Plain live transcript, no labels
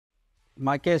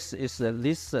My guess is that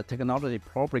this technology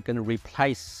probably going to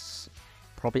replace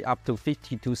probably up to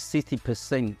 50 to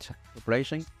 60%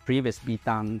 ablation previously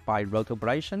done by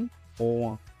rotoablation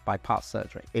or bypass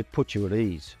surgery. It puts you at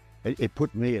ease. It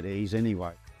put me at ease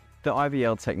anyway. The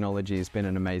IVL technology has been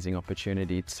an amazing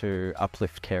opportunity to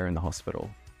uplift care in the hospital.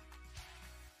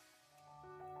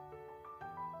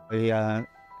 We had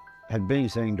been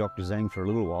seeing Dr Zhang for a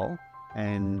little while,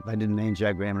 and they did an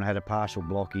angiogram and I had a partial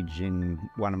blockage in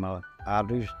one of my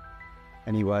arteries.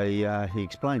 Anyway, he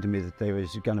explained to me that there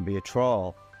was going to be a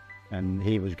trial and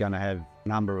he was going to have a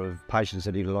number of patients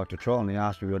that he'd like to trial, and he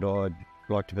asked me would I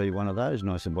like to be one of those,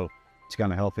 and I said, well, it's going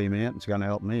to help him out, it's going to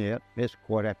help me out. Yes,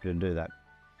 quite happy to do that.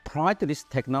 Prior to this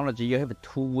technology, you have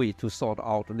 2 ways to sort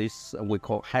out this we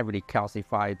call heavily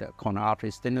calcified coronary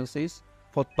artery stenosis.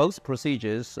 For both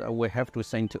procedures, we have to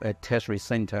send to a tertiary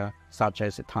center such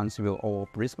as Townsville or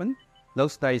Brisbane.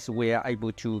 Those days, we are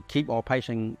able to keep our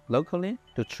patient locally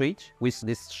to treat. With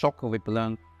this shockwave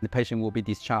balloon, the patient will be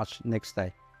discharged next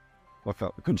day. I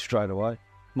felt good straight away.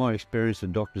 My experience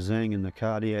with Dr Zhang in the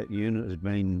cardiac unit has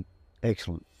been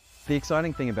excellent. The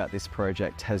exciting thing about this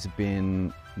project has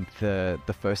been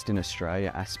the first in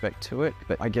Australia aspect to it.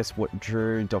 But I guess what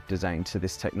drew Dr Zhang to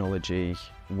this technology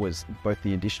was both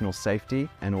the additional safety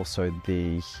and also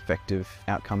the effective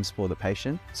outcomes for the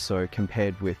patient. So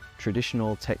compared with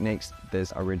traditional techniques,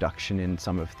 there's a reduction in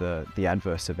some of the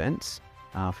adverse events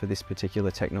for this particular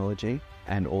technology.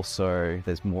 And also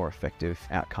there's more effective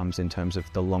outcomes in terms of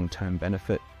the long-term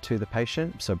benefit to the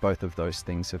patient. So both of those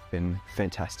things have been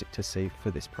fantastic to see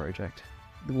for this project.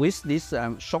 With this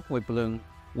shockwave balloon,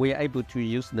 we are able to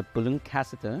use the balloon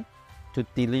catheter to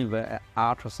deliver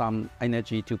ultrasound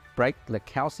energy to break the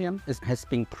calcium. It has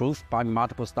been proved by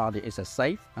multiple studies it's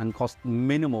safe and cause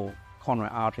minimal coronary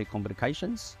artery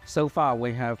complications. So far,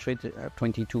 we have treated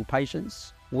 22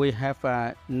 patients. We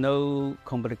have no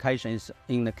complications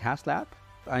in the cath lab,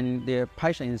 and the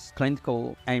patient's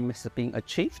clinical aim has been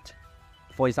achieved.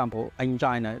 For example,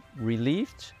 angina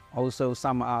relieved. Also,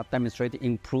 some are demonstrating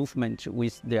improvement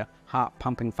with their heart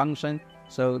pumping function.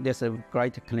 So there's a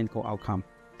great clinical outcome.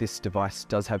 This device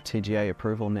does have TGA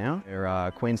approval now. There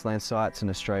are Queensland sites and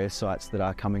Australia sites that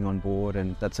are coming on board,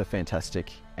 and that's a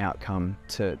fantastic outcome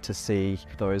to see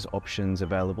those options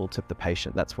available to the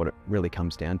patient. That's what it really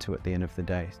comes down to at the end of the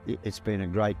day. It's been a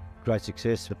great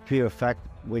success. The pure fact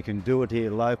we can do it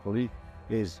here locally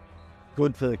is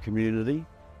good for the community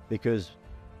because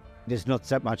there's not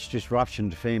that much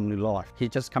disruption to family life. He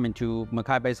just come into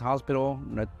Mackay Base Hospital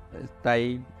the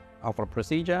day of the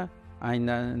procedure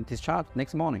and discharged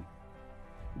next morning.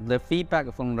 The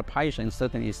feedback from the patient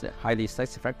certainly is highly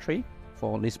satisfactory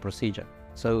for this procedure.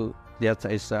 So there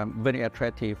is very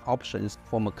attractive options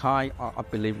for Mackay. I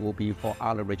believe will be for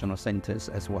other regional centers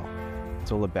as well.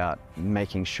 It's all about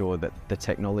making sure that the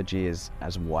technology is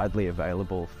as widely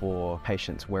available for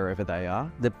patients wherever they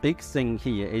are. The big thing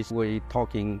here is we're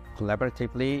talking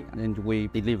collaboratively and we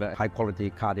deliver high quality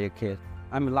cardiac care.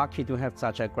 I'm lucky to have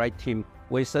such a great team.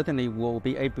 We certainly will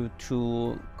be able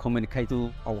to communicate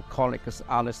to our colleagues,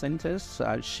 other centers,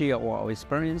 share our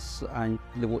experience, and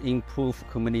it will improve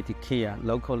community care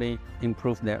locally,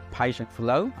 improve the patient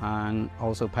flow, and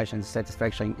also patient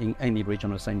satisfaction in any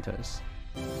regional centers.